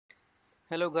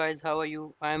Hello guys, how are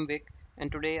you? I am Vic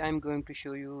and today I'm going to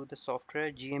show you the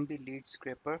software GMB Leads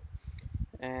Scraper,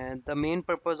 and the main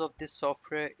purpose of this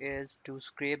software is to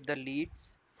scrape the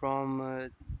leads from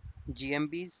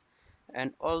GMBs,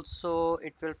 and also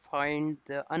it will find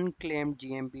the unclaimed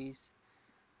GMBs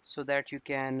so that you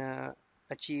can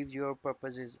achieve your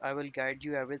purposes. I will guide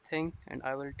you everything and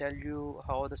I will tell you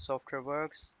how the software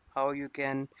works, how you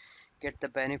can get the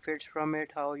benefits from it,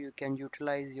 how you can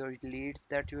utilize your leads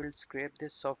that you will scrape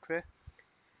this software.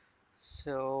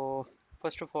 So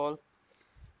first of all,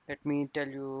 let me tell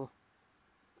you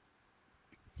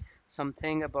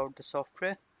something about the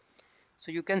software.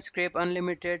 So you can scrape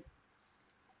unlimited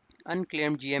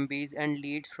unclaimed GMBs and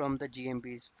leads from the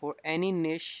GMBs for any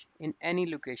niche in any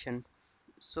location.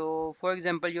 So for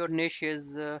example, your niche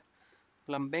is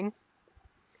plumbing,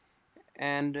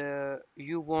 and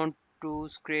you want to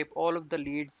scrape all of the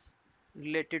leads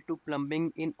related to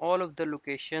plumbing in all of the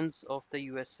locations of the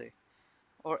USA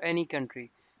or any country.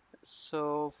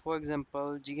 So for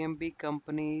example, GMB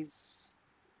companies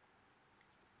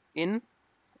in,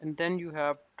 and then you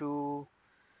have to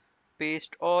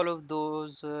paste all of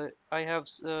those. I have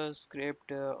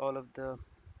scraped all of the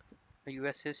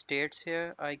USA states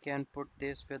here. I can put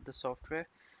this with the software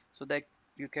so that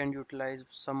you can utilize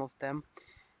some of them.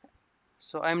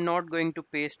 So I'm not going to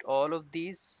paste all of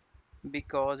these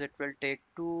because it will take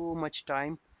too much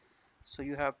time. So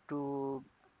you have to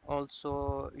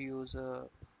also use a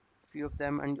few of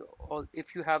them, and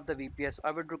if you have the VPS, I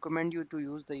would recommend you to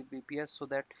use the VPS so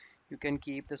that you can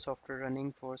keep the software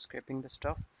running for scraping the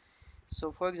stuff.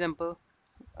 So for example,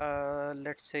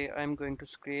 let's say I'm going to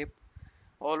scrape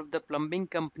all of the plumbing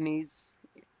companies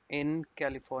in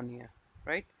California,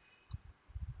 right?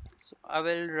 So I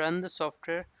will run the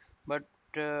software, but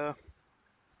uh,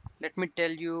 let me tell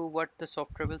you what the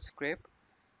software will scrape.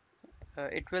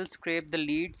 It will scrape the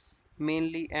leads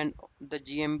mainly and the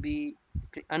GMB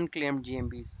unclaimed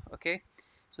GMBs. Okay,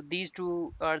 so these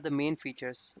two are the main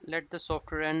features. Let the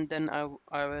software run, then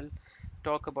I will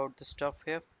talk about the stuff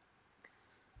here.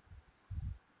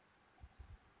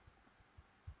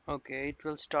 Okay, it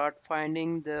will start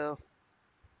finding the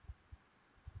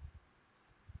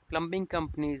plumbing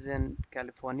companies in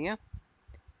California.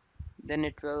 Then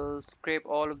it will scrape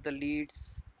all of the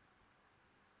leads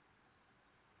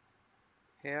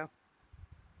here.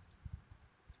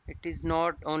 It is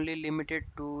not only limited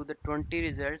to the 20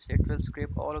 results, it will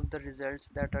scrape all of the results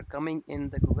that are coming in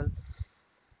the Google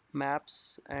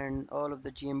Maps, and all of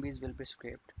the GMBs will be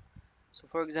scraped. So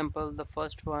for example, the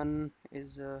first one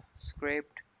is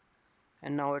scraped,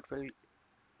 and now it will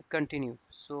continue.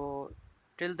 So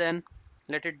till then,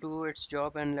 let it do its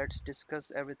job and let's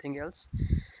discuss everything else.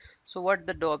 So what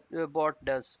the bot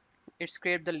does, it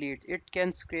scrape the lead. It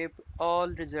can scrape all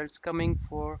results coming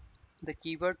for the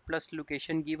keyword plus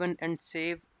location given and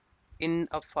save in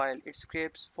a file. It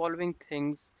scrapes following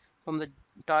things from the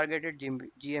targeted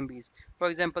GMBs. For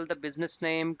example, the business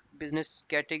name, business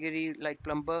category like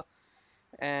plumber,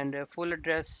 and full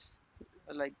address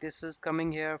like this is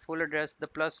coming here, full address, the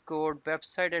plus code,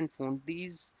 website and phone.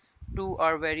 These two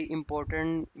are very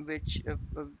important, which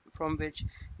from which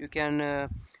you can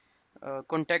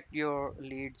contact your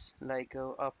leads. Like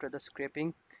after the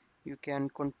scraping, you can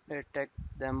contact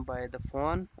them by the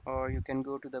phone or you can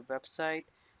go to the website.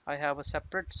 I have a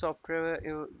separate software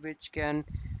which can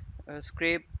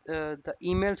scrape the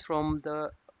emails from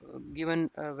the given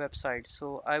website,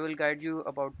 so I will guide you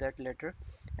about that later.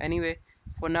 Anyway,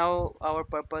 for now our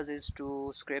purpose is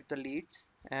to scrape the leads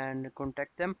and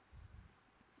contact them.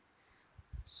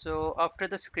 So after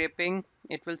the scraping,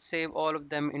 it will save all of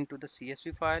them into the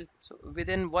CSV file. So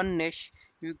within one niche,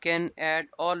 you can add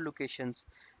all locations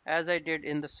as I did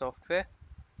in the software,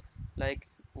 like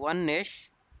one niche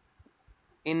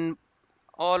in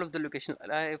all of the location.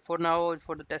 For now,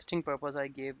 for the testing purpose, I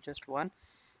gave just one,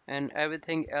 and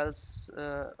everything else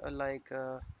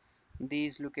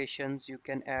these locations you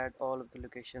can add all of the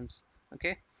locations.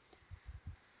 Okay,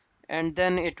 and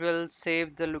then it will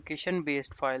save the location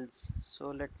based files. So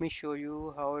let me show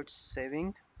you how it's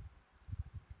saving.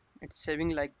 It's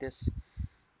saving like this.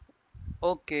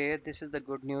 Okay, this is the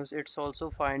good news. It's also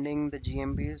finding the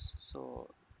GMBs. So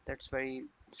that's very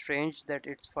strange that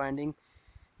it's finding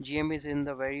GMBs in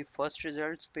the very first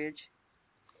results page.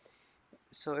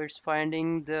 So it's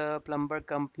finding the plumber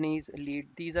company's lead.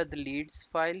 These are the leads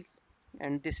file,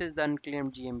 and this is the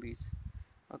unclaimed GMBs.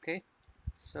 Okay,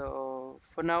 so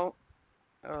for now,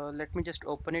 let me just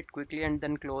open it quickly and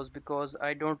then close, because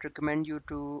I don't recommend you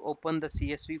to open the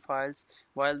CSV files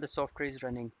while the software is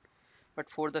running. But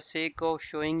for the sake of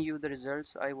showing you the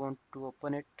results, I want to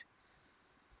open it.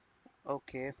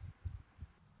 Okay,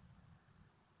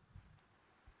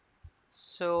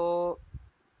 So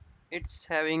it's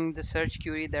having the search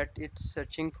query that it's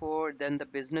searching for, then the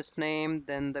business name,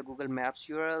 then the Google Maps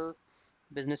URL,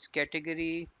 business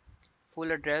category,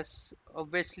 full address.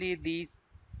 Obviously these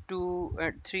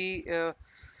three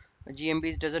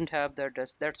GMBs doesn't have the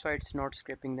address, that's why it's not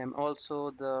scraping them.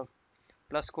 Also the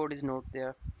plus code is not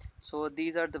there. So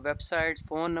these are the websites,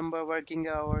 phone number, working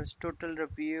hours, total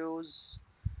reviews,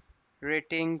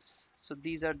 ratings. So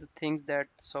these are the things that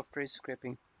software is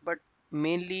scraping, but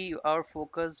mainly our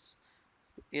focus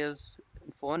is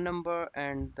phone number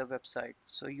and the website.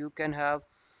 So you can have,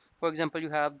 for example, you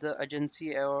have the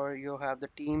agency or you have the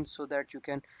team, so that you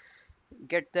can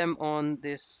get them on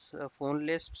this phone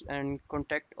list and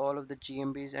contact all of the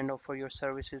GMBs and offer your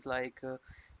services like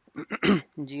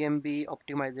GMB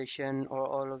optimization or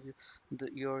all of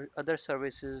your other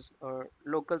services or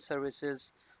local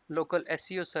services, local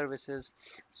SEO services.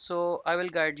 So I will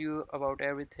guide you about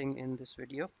everything in this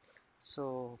video.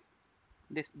 So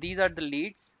these are the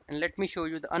leads, and let me show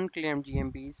you the unclaimed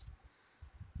GMBs.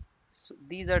 So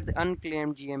these are the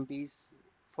unclaimed GMBs.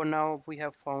 For now we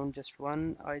have found just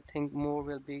one. I think more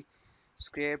will be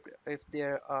scraped if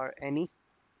there are any.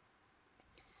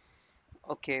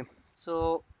 Okay,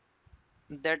 so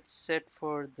that's it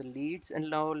for the leads, and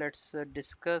now let's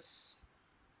discuss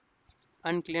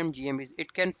unclaimed GMBs.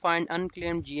 It can find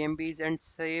unclaimed GMBs and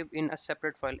save in a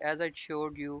separate file. As I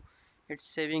showed you, it's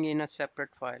saving in a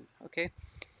separate file. Okay,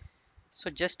 so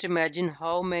just imagine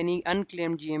how many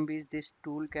unclaimed GMBs this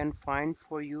tool can find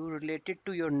for you related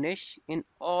to your niche in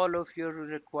all of your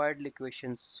required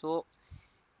locations. So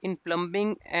in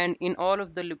plumbing and in all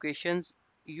of the locations,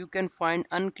 you can find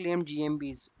unclaimed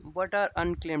GMBs. What are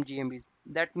unclaimed GMBs?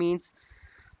 That means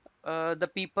the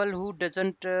people who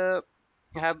doesn't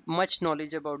have much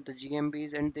knowledge about the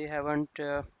GMBs and they haven't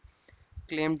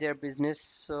claimed their business.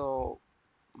 So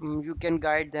you can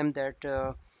guide them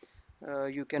that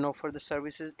you can offer the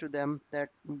services to them, that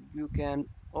you can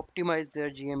optimize their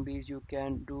GMBs, you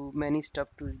can do many stuff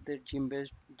to their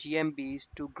GMBs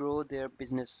to grow their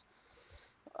business.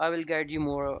 I will guide you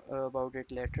more about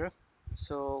it later.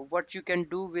 So what you can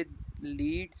do with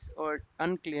leads or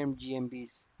unclaimed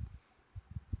GMBs: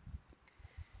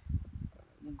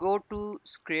 go to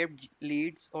scraped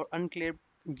leads or unclaimed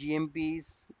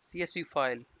GMBs CSV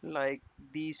file like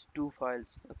these two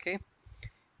files, okay,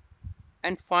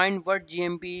 and find what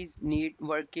GMBs need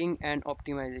working and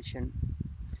optimization.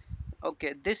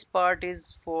 Okay, this part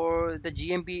is for the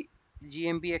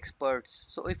GMB experts.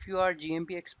 So if you are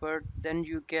GMB expert, then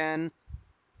you can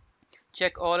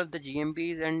check all of the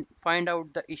GMBs and find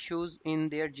out the issues in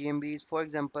their GMBs. For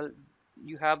example,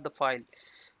 you have the file,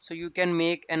 so you can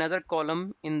make another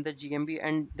column in the GMB,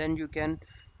 and then you can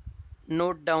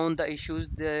note down the issues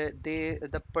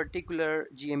the particular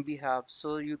GMB have.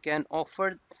 So you can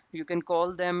offer, you can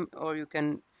call them or you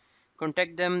can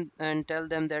contact them and tell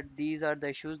them that these are the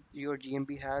issues your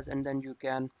GMB has, and then you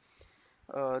can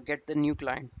get the new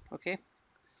client. Okay,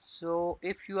 so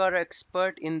if you are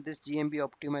expert in this GMB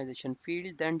optimization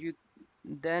field,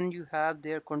 then you have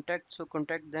their contact, so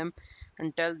contact them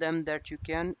and tell them that you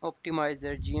can optimize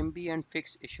their GMB and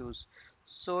fix issues,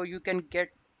 so you can get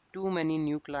too many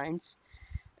new clients,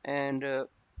 and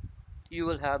you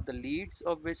will have the leads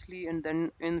obviously, and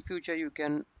then in future you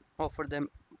can offer them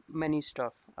many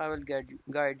stuff. I will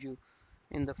guide you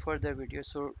in the further video,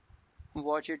 so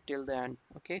watch it till the end.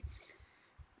 Okay,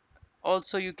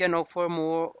 also you can offer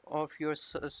more of your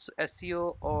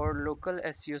SEO or local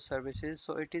SEO services,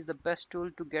 so it is the best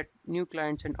tool to get new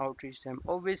clients and outreach them.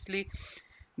 Obviously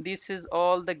this is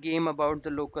all the game about the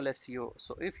local SEO.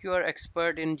 So if you are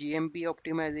expert in GMB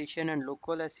optimization and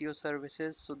local SEO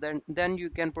services, so then you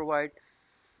can provide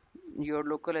your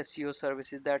local SEO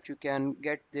services, that you can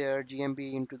get their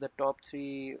GMB into the top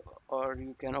 3, or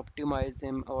you can optimize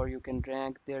them, or you can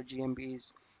rank their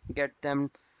GMBs, get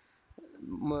them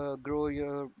grow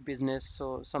your business,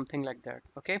 so something like that.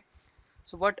 Okay,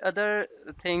 so what other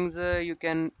things you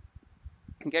can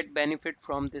get benefit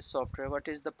from this software? What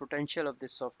is the potential of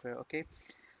this software? Okay,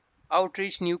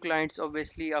 outreach new clients.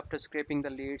 Obviously after scraping the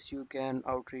leads, you can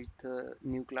outreach the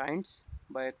new clients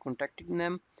by contacting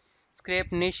them.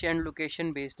 Scrape niche and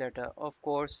location based data. Of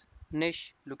course,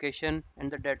 niche, location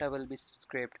and the data will be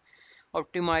scraped.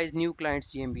 Optimize new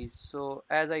clients GMBs. So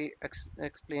as I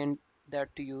explained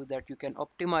that to you, that you can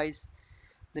optimize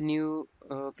the new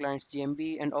clients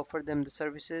GMB and offer them the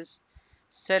services.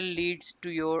 Sell leads to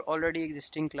your already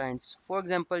existing clients. For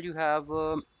example, you have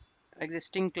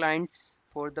existing clients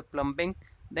for the plumbing,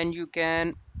 then you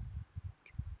can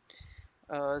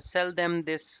sell them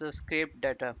this scraped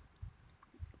data.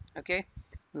 Okay,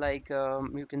 like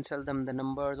you can sell them the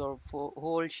numbers or for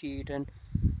whole sheet and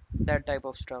that type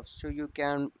of stuff. So you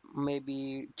can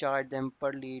maybe charge them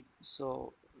per lead.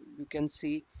 So you can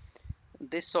see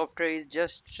this software is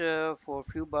just for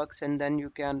few bucks, and then you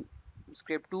can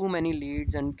scrape too many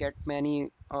leads and get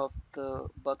many of the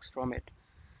bucks from it.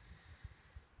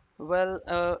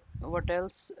 Well, what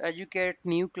else? Educate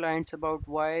new clients about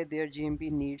why their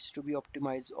GMB needs to be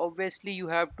optimized. Obviously, you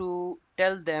have to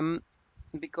tell them,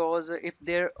 because if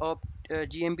their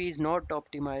GMB is not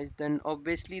optimized, then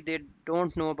obviously they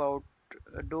don't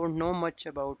know much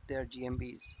about their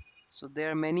GMBs. So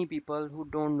there are many people who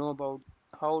don't know about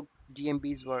how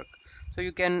GMBs work. So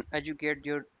you can educate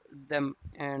them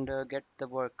and get the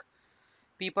work.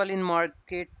 People in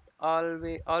market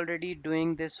already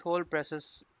doing this whole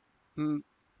process, mm,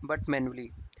 but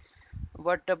manually.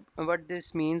 What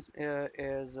this means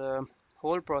is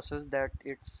whole process that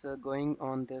it's going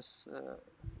on this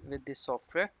with this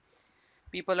software.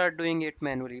 People are doing it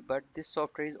manually, but this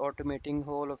software is automating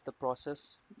whole of the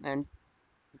process. And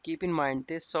keep in mind,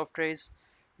 this software is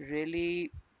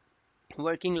really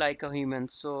working like a human.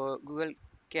 So Google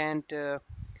can't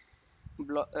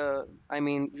I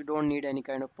mean, you don't need any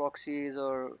kind of proxies,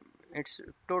 or it's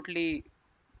totally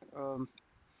um,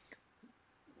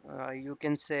 you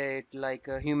can say it like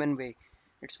a human way.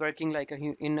 It's working like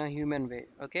in a human way.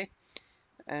 Okay.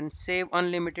 And save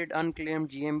unlimited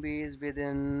unclaimed GMBs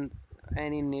within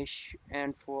any niche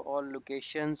and for all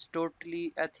locations.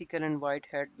 Totally ethical and white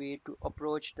hat way to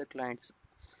approach the clients.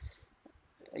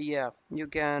 Yeah, you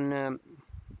can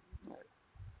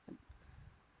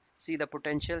see the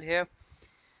potential here.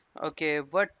 Okay,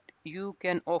 what you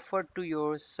can offer to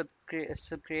your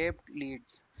scraped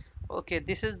leads. Okay,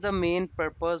 this is the main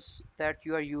purpose that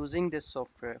you are using this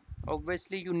software.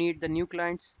 Obviously, you need the new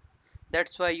clients.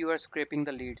 That's why you are scraping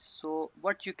the leads. So,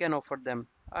 what you can offer them?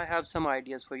 I have some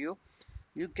ideas for you.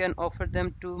 You can offer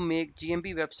them to make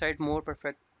GMB website more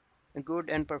perfect, good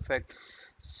and perfect.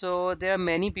 So, there are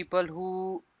many people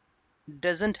who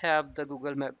doesn't have the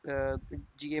Google Map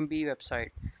GMB website.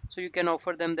 So you can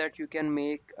offer them that you can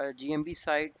make a GMB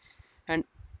site, and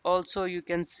also you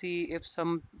can see if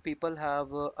some people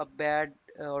have a bad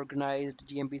organized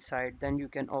GMB site, then you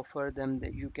can offer them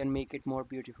that you can make it more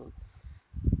beautiful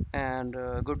and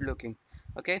good looking.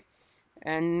 Okay,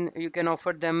 and you can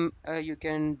offer them you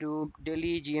can do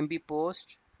daily GMB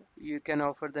post. You can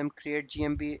offer them create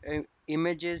GMB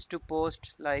images to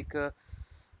post, like in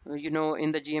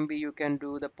the GMB you can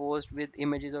do the post with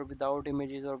images or without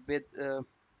images or with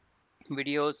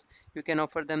videos. You can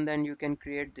offer them, then you can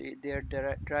create their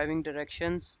driving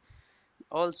directions.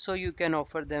 Also you can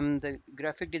offer them the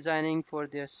graphic designing for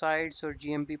their sites or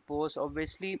GMB posts.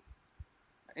 Obviously,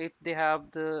 if they have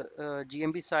the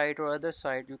GMB site or other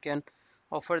site, you can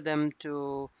offer them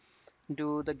to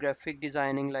do the graphic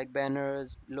designing like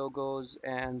banners, logos,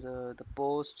 and the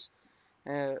posts,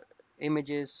 uh,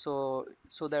 images, so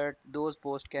that those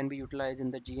posts can be utilized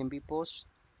in the GMB posts.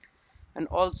 And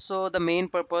also the main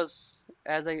purpose,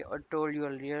 as I told you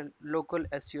earlier, local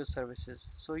SEO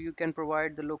services. So you can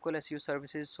provide the local SEO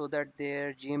services so that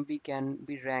their GMB can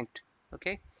be ranked.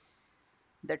 Okay,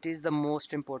 that is the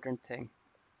most important thing.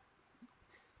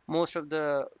 Most of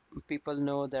the people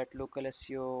know that local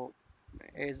SEO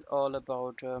is all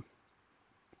about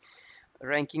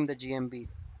ranking the GMB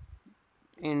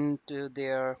into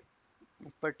their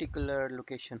particular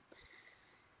location.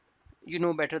 You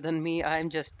know better than me. I'm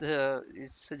just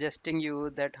suggesting you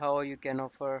that how you can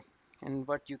offer and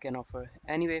what you can offer.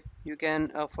 Anyway, you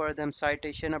can offer them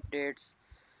citation updates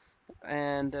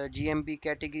and GMB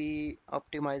category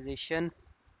optimization.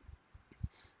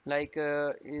 Like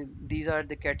these are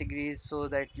the categories so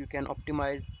that you can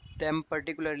optimize them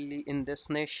particularly in this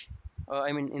niche.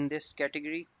 I mean in this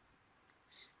category,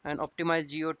 and optimize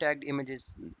geotagged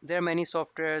images. There are many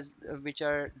softwares which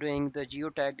are doing the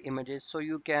geotagged images, so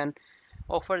you can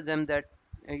offer them that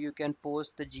you can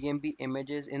post the GMB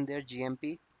images in their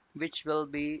GMP, which will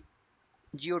be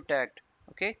geotagged.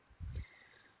 Okay,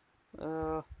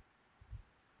 uh,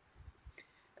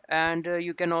 and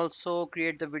you can also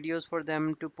create the videos for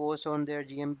them to post on their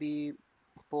GMB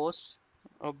posts.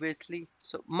 Obviously,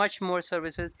 so much more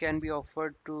services can be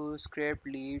offered to scrape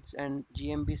leads, and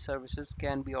GMB services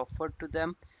can be offered to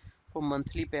them for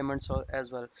monthly payments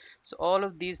as well. So all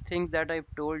of these things that I've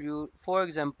told you, for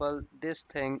example, this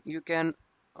thing you can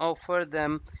offer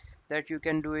them that you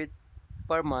can do it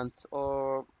per month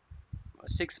or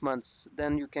 6 months,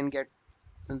 then you can get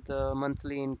the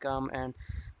monthly income and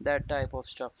that type of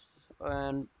stuff.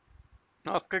 And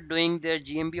after doing their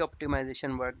GMB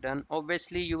optimization work done,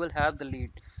 obviously you will have the lead,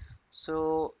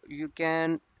 so you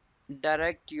can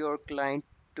direct your client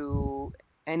to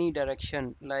any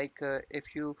direction. Like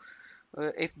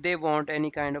if they want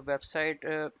any kind of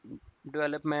website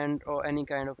development or any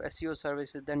kind of SEO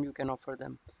services, then you can offer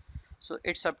them. So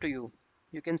it's up to you.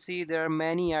 You can see there are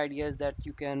many ideas that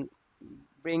you can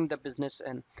bring the business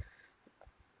in.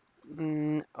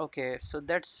 Okay, so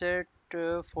that's it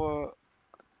for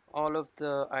all of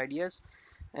the ideas.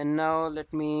 And now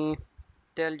let me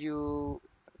tell you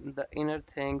the inner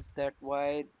things that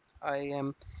why I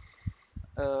am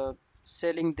uh,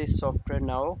 selling this software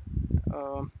now.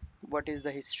 What is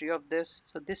the history of this?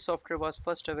 So this software was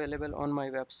first available on my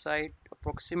website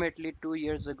approximately 2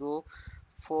 years ago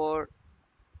for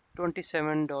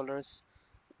 $27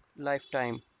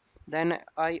 lifetime. Then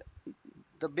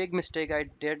the big mistake I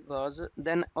did was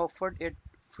then offered it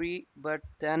free, but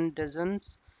then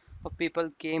dozens of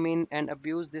people came in and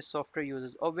abused this software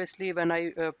users. Obviously, when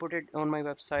I put it on my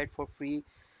website for free,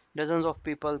 dozens of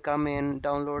people come in,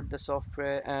 download the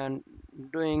software, and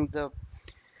doing the,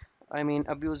 I mean,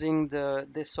 abusing the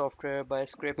this software by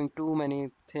scraping too many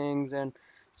things and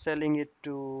selling it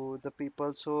to the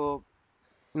people. So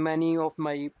many of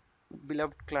my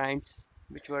beloved clients,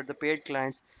 which were the paid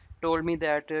clients, told me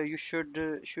that you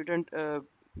shouldn't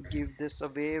give this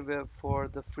away for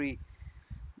the free.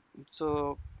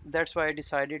 So that's why I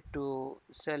decided to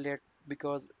sell it,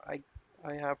 because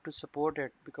I have to support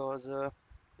it, because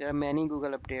there are many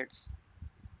Google updates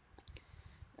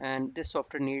and this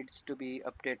software needs to be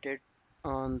updated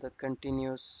on the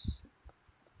continuous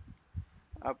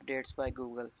updates by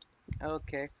Google.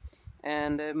 Okay,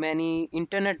 and many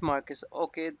internet markets.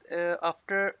 Okay,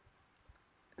 after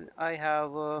I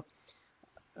have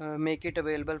make it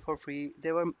available for free,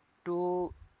 there were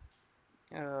two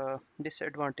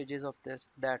disadvantages of this.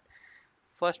 That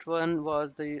first one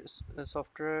was the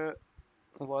software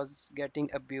was getting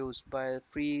abused by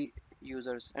free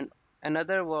users, and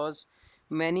another was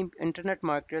many internet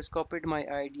marketers copied my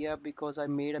idea because I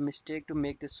made a mistake to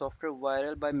make this software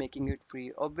viral by making it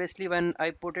free. Obviously, when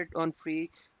I put it on free,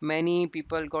 many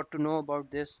people got to know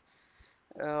about this.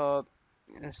 Uh,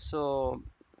 so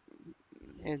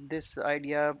this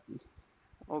idea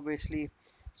obviously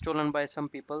stolen by some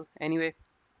people. Anyway,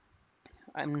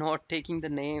 I'm not taking the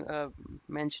name,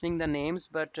 mentioning the names,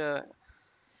 but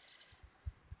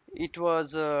it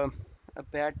was a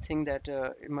bad thing that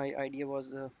my idea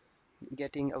was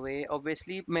getting away.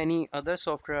 Obviously, many other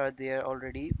software are there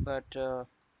already, but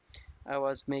I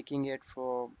was making it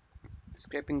for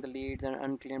scraping the leads and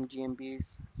unclaimed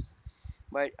GMBs.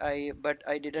 But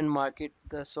I didn't market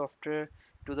the software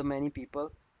to the many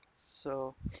people.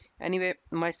 So anyway,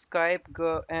 my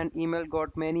and email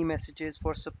got many messages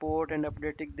for support and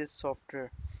updating this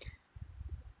software.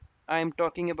 I'm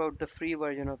talking about the free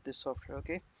version of this software,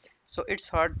 okay? So it's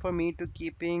hard for me to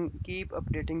keep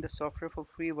updating the software for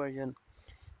free version.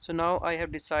 So now I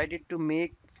have decided to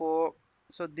make for,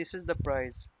 so this is the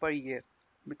price per year,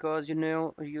 because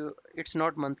you it's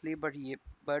not monthly but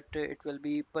it will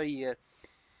be per year.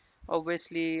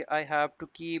 Obviously, I have to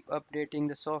keep updating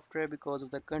the software because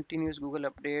of the continuous Google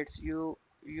updates. You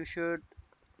should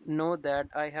know that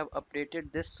I have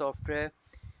updated this software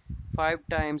 5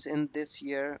 times in this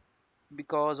year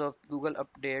because of Google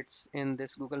updates in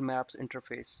this Google Maps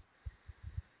interface.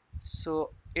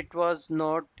 So it was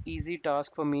not easy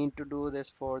task for me to do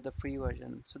this for the free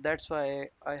version. So that's why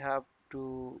I have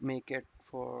to make it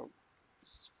for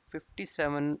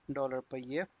 $57 per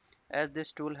year. As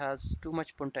this tool has too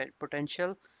much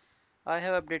potential, I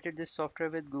have updated this software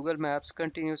with Google Maps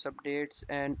continuous updates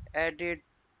and added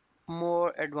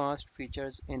more advanced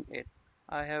features in it.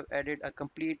 I have added a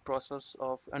complete process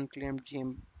of unclaimed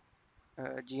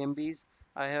GMBs.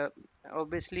 I have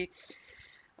obviously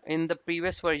in the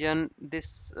previous version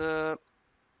this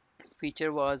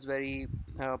feature was very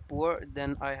poor.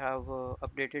 Then I have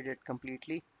updated it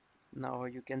completely. Now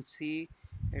you can see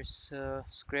it's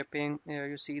scraping.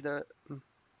 You see the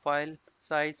file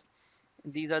size.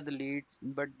 These are the leads,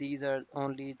 but these are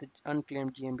only the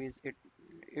unclaimed GMBs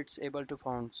it's able to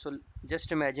found. So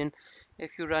just imagine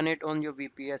if you run it on your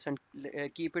VPS and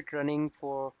keep it running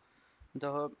for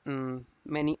the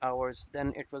many hours,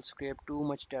 then it will scrape too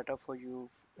much data for you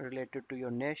related to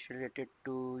your niche, related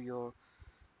to your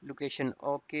location.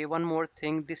 Okay, one more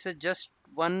thing, this is just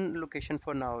one location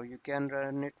for now. You can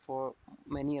run it for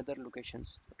many other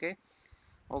locations. Okay,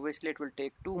 obviously it will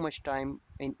take too much time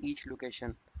in each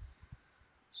location.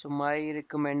 So my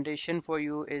recommendation for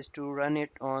you is to run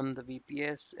it on the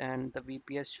VPS, and the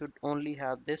VPS should only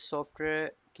have this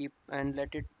software. Keep and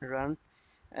let it run,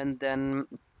 and then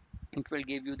it will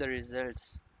give you the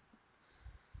results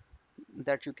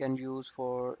that you can use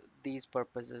for these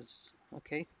purposes.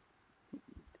 Okay,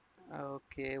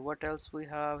 Okay, what else we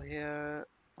have here?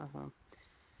 uh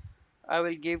I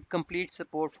will give complete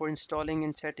support for installing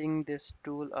and setting this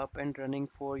tool up and running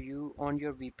for you on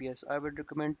your VPS. I would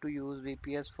recommend to use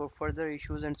VPS for further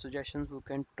issues and suggestions. We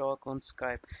can talk on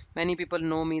Skype. Many people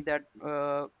know me that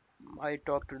I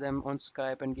talk to them on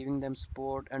Skype and giving them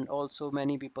support, and also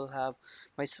many people have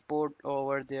my support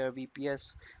over their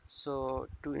VPS. So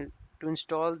to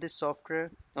install this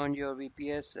software on your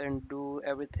VPS and do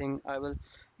everything, I will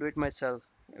do it myself.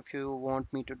 If you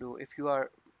want me to do, if you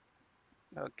are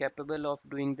capable of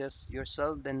doing this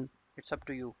yourself, then it's up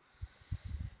to you.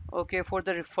 Okay, for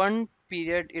the refund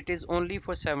period, it is only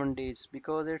for 7 days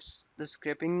because it's the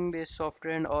scraping based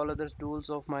software, and all other tools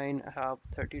of mine have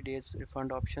 30 days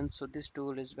refund option. So this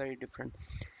tool is very different.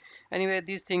 Anyway,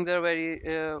 these things are very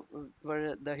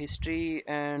were the history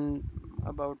and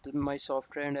about my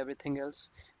software and everything else.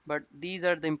 But these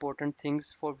are the important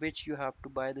things for which you have to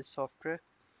buy this software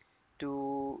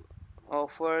to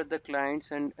offer the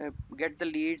clients and get the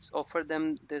leads, offer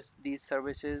them these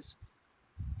services,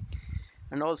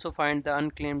 and also find the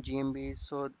unclaimed GMBs.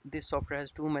 So this software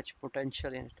has too much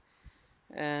potential in it.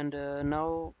 And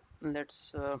now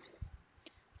let's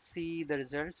see the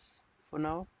results. For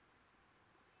now,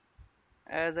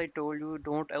 as I told you,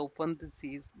 don't open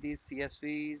these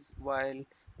CSVs while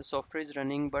the software is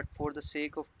running, but for the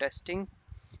sake of testing,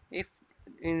 if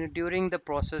during the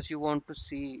process you want to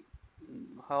see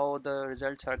how the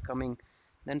results are coming,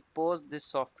 then pause this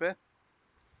software,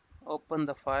 open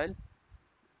the file,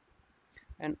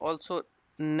 and also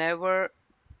never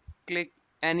click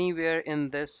anywhere in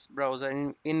this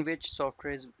browser in which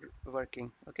software is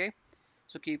working. Okay,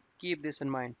 so keep this in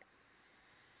mind.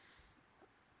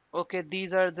 Okay,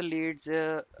 these are the leads,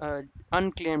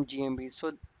 unclaimed GMBs.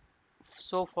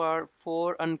 So far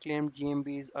 4 unclaimed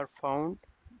GMBs are found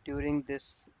during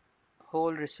this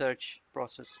whole research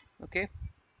process. Okay,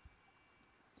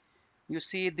 you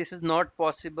see, this is not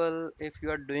possible if you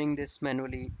are doing this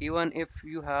manually. Even if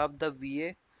you have the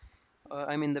VA,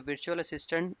 I mean the virtual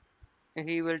assistant,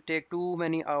 he will take too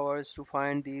many hours to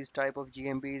find these type of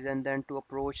GMBs and then to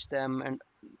approach them, and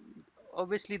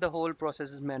obviously the whole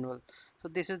process is manual. So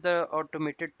this is the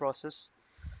automated process.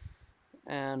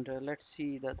 And let's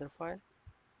see the other file.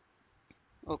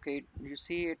 Okay, you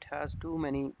see it has too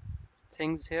many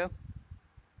things here.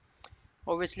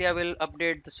 Obviously I will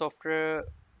update the software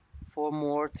for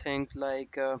more things,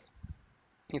 like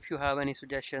if you have any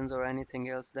suggestions or anything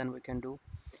else, then we can do.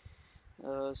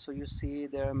 So you see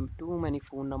there are too many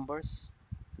phone numbers,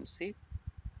 you see,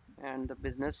 and the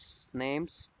business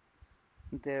names,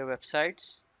 their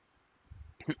websites.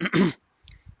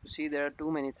 You see there are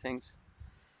too many things,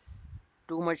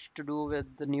 too much to do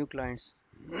with the new clients.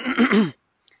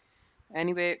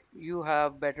 Anyway, you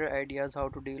have better ideas how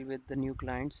to deal with the new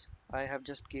clients. I have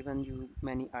just given you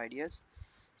many ideas.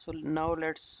 So now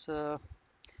let's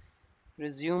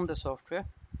resume the software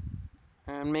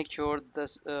and make sure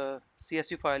the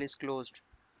CSV file is closed.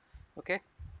 Okay,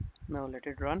 now let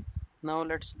it run. Now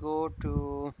let's go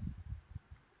to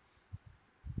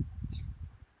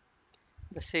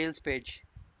the sales page.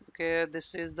 Okay,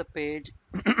 this is the page.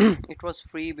 It was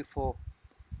free before,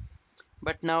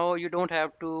 but now you don't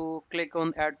have to click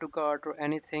on add to cart or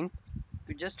anything.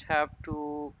 You just have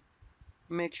to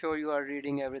make sure you are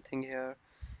reading everything here.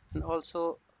 And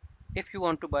also, if you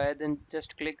want to buy, then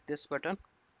just click this button.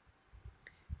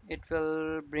 It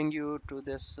will bring you to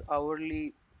this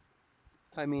hourly,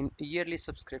 I mean yearly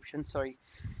subscription, sorry,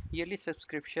 yearly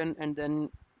subscription. And then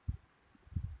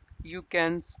you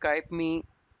can Skype me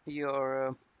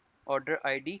your order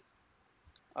ID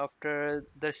after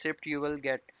the receipt you will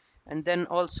get. And then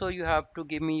also you have to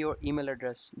give me your email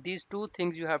address. These two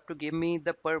things you have to give me.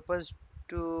 The purpose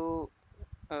to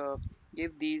uh,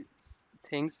 give these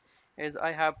things is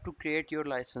I have to create your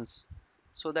license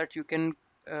so that you can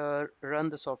run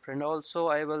the software. And also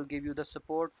I will give you the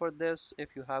support for this.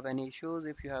 If you have any issues,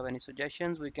 if you have any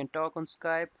suggestions, we can talk on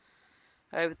Skype.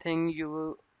 Everything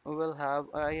you will have.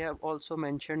 I have also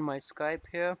mentioned my Skype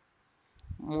here.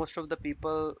 Most of the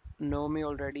people know me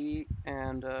already,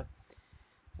 and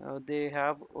they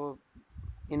have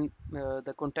in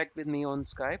the contact with me on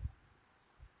Skype.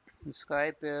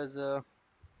 Skype is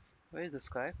where is the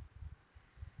Skype?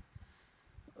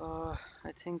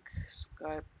 I think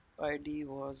Skype ID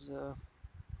was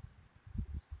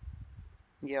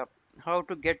yeah. How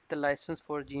to get the license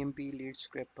for GMB lead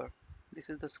scraper. This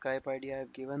is the Skype ID I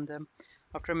have given them.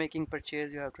 After making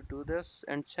purchase, you have to do this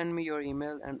and send me your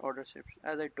email and order slips.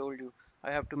 As I told you,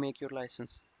 I have to make your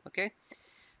license. Okay.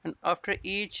 And after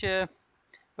each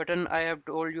button, I have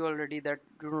told you already that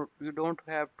you don't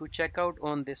have to check out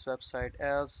on this website,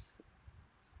 as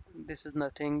this is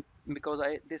nothing, because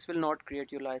I this will not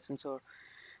create your license, or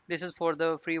this is for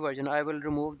the free version. I will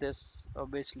remove this.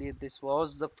 Obviously this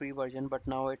was the free version, but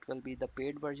now it will be the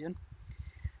paid version.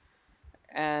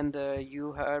 And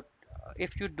you have,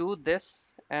 if you do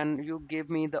this and you give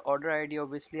me the order ID,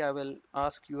 obviously I will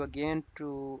ask you again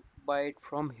to buy it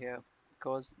from here,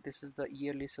 because this is the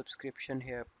yearly subscription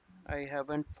here. I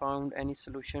haven't found any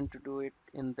solution to do it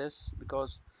in this,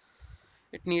 because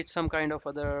it needs some kind of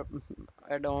other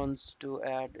add-ons to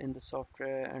add in the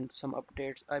software, and some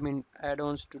updates, I mean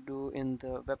add-ons to do in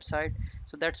the website.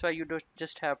 So that's why you don't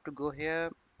just have to go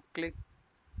here, click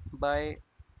buy,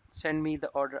 send me the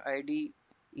order ID,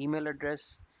 email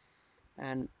address,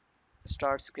 and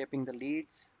start scraping the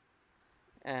leads,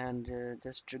 and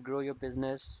just to grow your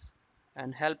business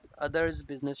and help others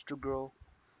business to grow,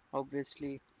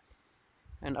 obviously.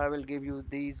 And I will give you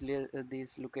these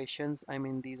locations, I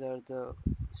mean these are the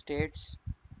states,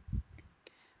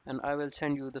 and I will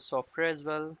send you the software as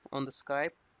well on the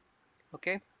Skype.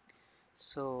 Okay,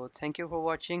 so thank you for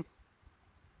watching.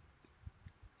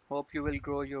 Hope you will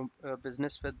grow your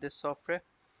business with this software.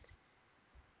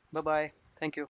 Bye bye. Thank you.